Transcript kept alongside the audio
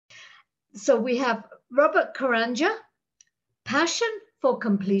So we have Robert Karanja, passion for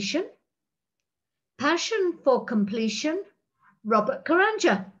completion. Passion for completion, Robert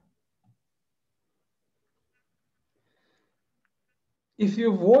Karanja. If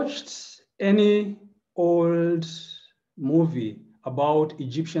you've watched any old movie about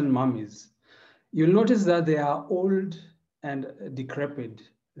Egyptian mummies, you'll notice that they are old and decrepit.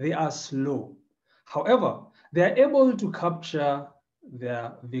 They are slow. However, they are able to capture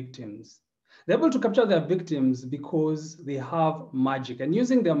their victims. They're able to capture their victims because they have magic. And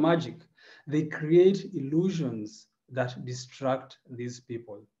using their magic, they create illusions that distract these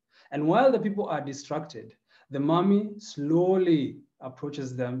people. And while the people are distracted, the mummy slowly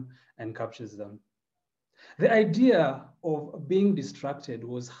approaches them and captures them. The idea of being distracted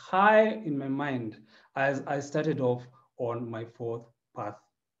was high in my mind as I started off on my fourth path.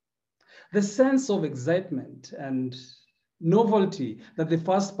 The sense of excitement and novelty that the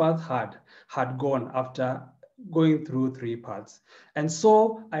first path had gone after going through three paths. And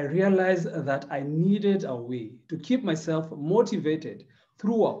so I realized that I needed a way to keep myself motivated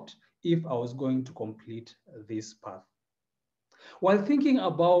throughout if I was going to complete this path. While thinking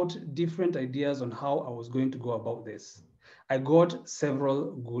about different ideas on how I was going to go about this, I got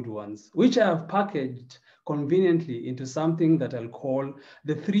several good ones, which I have packaged conveniently into something that I'll call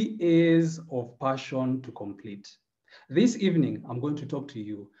the 3 A's of passion to complete. This evening, I'm going to talk to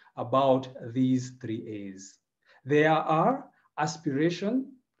you about these 3 A's. They are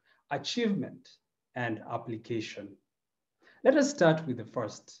aspiration, achievement, and application. Let us start with the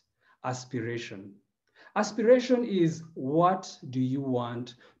first, aspiration. Aspiration is, what do you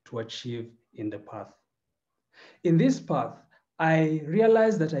want to achieve in the path? In this path, I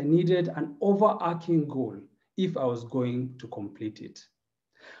realized that I needed an overarching goal if I was going to complete it.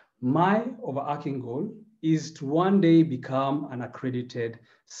 My overarching goal is to one day become an accredited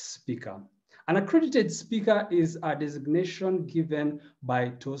speaker. An accredited speaker is a designation given by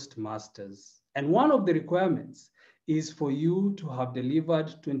Toastmasters. And one of the requirements is for you to have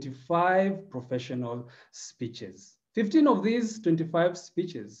delivered 25 professional speeches. 15 of these 25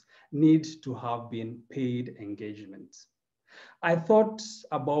 speeches need to have been paid engagements. I thought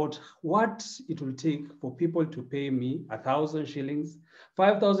about what it will take for people to pay me 1,000 shillings,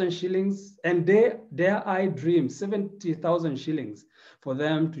 5,000 shillings, and dare I dream 70,000 shillings for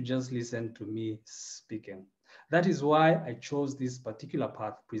them to just listen to me speaking. That is why I chose this particular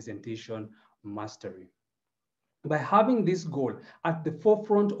path, presentation mastery. By having this goal at the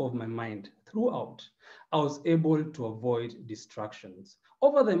forefront of my mind throughout, I was able to avoid distractions.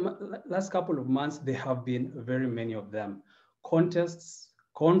 Over the last couple of months, there have been very many of them. Contests,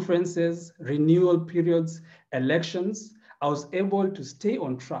 conferences, renewal periods, elections. I was able to stay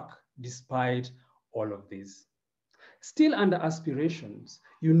on track despite all of these. Still under aspirations,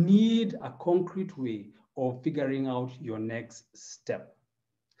 you need a concrete way of figuring out your next step.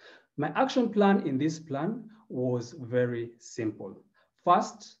 My action plan in this plan was very simple.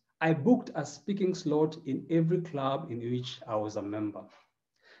 First, I booked a speaking slot in every club in which I was a member.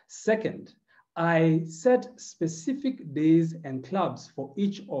 Second, I set specific days and clubs for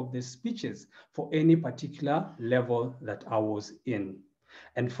each of the speeches for any particular level that I was in.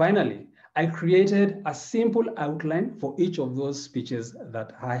 And finally, I created a simple outline for each of those speeches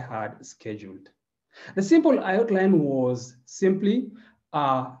that I had scheduled. The simple outline was simply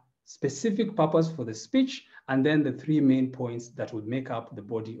a specific purpose for the speech, and then the three main points that would make up the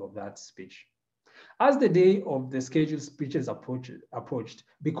body of that speech. As the day of the scheduled speeches approached,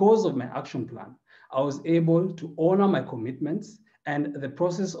 because of my action plan, I was able to honor my commitments, and the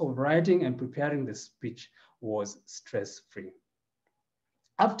process of writing and preparing the speech was stress-free.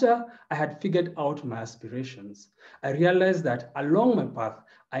 After I had figured out my aspirations, I realized that along my path,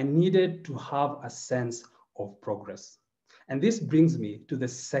 I needed to have a sense of progress. And this brings me to the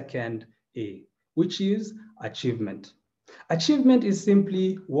second A, which is achievement. Achievement is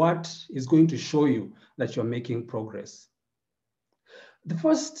simply what is going to show you that you're making progress. The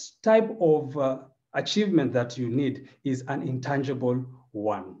first type of achievement that you need is an intangible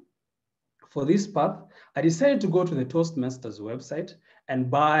one. For this path, I decided to go to the Toastmasters website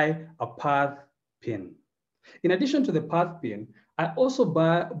and buy a path pin. In addition to the path pin, I also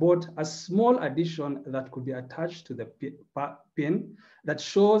bought a small addition that could be attached to the pin that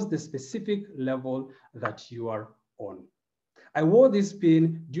shows the specific level that you are on. I wore this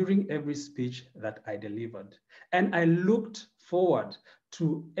pin during every speech that I delivered, and I looked forward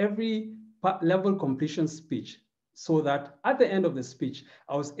to every level completion speech so that at the end of the speech,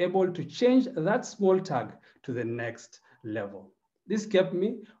 I was able to change that small tag to the next level. This kept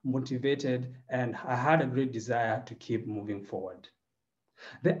me motivated, and I had a great desire to keep moving forward.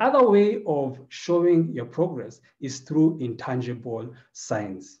 The other way of showing your progress is through intangible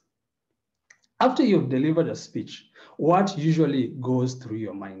signs. After you've delivered a speech, what usually goes through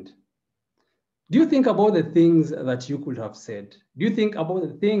your mind? Do you think about the things that you could have said? Do you think about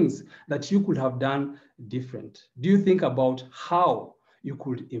the things that you could have done different? Do you think about how you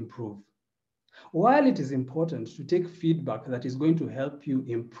could improve? While it is important to take feedback that is going to help you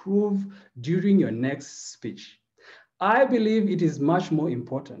improve during your next speech, I believe it is much more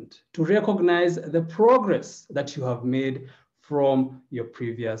important to recognize the progress that you have made from your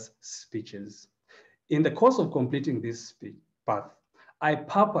previous speeches. In the course of completing this path, I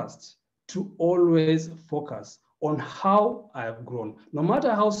purposed to always focus on how I have grown, no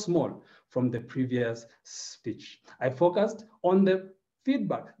matter how small, from the previous speech. I focused on the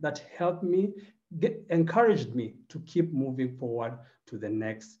feedback that helped me, encouraged me to keep moving forward to the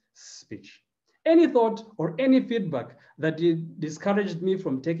next speech. Any thought or any feedback that discouraged me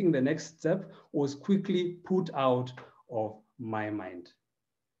from taking the next step was quickly put out of my mind.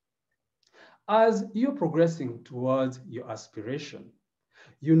 As you're progressing towards your aspiration,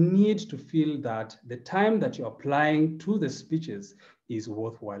 you need to feel that the time that you're applying to the speeches is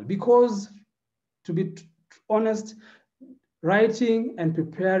worthwhile. Because, to be honest, writing and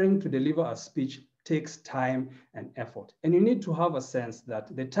preparing to deliver a speech takes time and effort. And you need to have a sense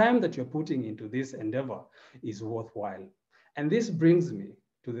that the time that you're putting into this endeavor is worthwhile. And this brings me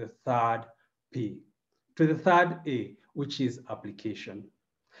to the third P, to the third A, which is application.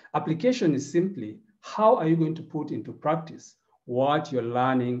 Application is simply how are you going to put into practice what you're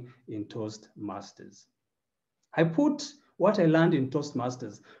learning in Toastmasters. I put what I learned in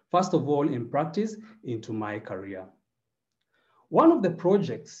Toastmasters, first of all, in practice into my career. One of the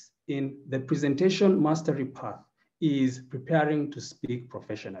projects in the presentation mastery path is preparing to speak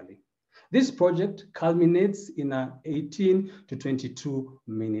professionally. This project culminates in an 18 to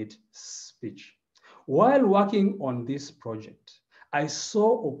 22-minute speech. While working on this project, I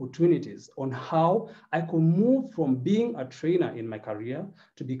saw opportunities on how I could move from being a trainer in my career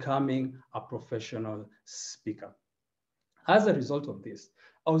to becoming a professional speaker. As a result of this,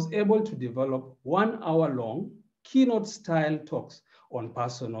 I was able to develop 1 hour-long keynote-style talks on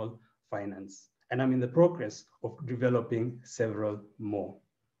personal finance, and I'm in the progress of developing several more.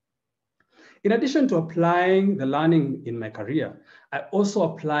 In addition to applying the learning in my career, I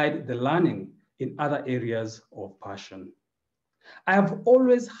also applied the learning in other areas of passion. I have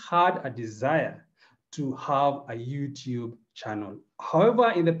always had a desire to have a YouTube channel.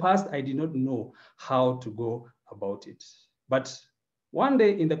 However, in the past, I did not know how to go about it. But one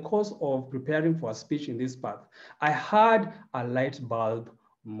day in the course of preparing for a speech in this path, I had a light bulb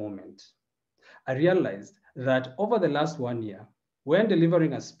moment. I realized that over the last 1 year, when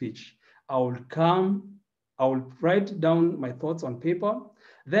delivering a speech, I would write down my thoughts on paper,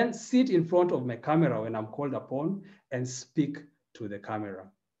 then sit in front of my camera when I'm called upon and speak to the camera.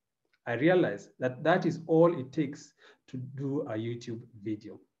 I realized that that is all it takes to do a YouTube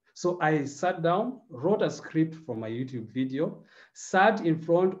video. So I sat down, wrote a script for my YouTube video, sat in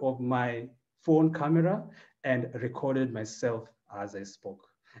front of my phone camera, and recorded myself as I spoke.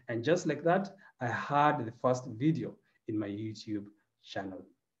 And just like that, I had the first video in my YouTube channel.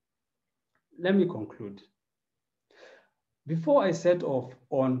 Let me conclude. Before I set off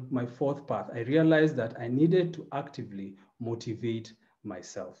on my fourth path, I realized that I needed to actively motivate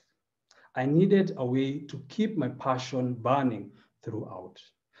myself. I needed a way to keep my passion burning throughout.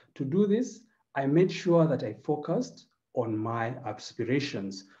 To do this, I made sure that I focused on my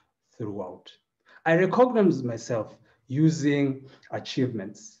aspirations throughout. I recognized myself using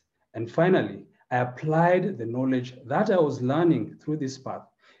achievements. And finally, I applied the knowledge that I was learning through this path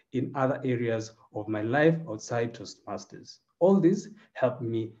in other areas of my life outside Toastmasters. All this helped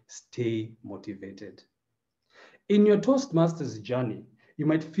me stay motivated. In your Toastmasters journey, you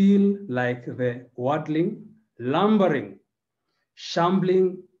might feel like the waddling, lumbering,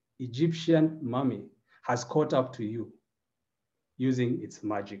 shambling Egyptian mummy has caught up to you using its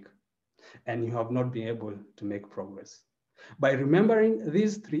magic, and you have not been able to make progress. By remembering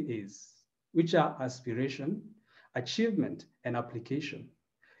these 3 A's, which are aspiration, achievement, and application,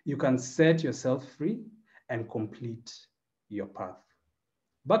 you can set yourself free and complete your path.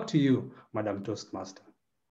 Back to you, Madam Toastmaster.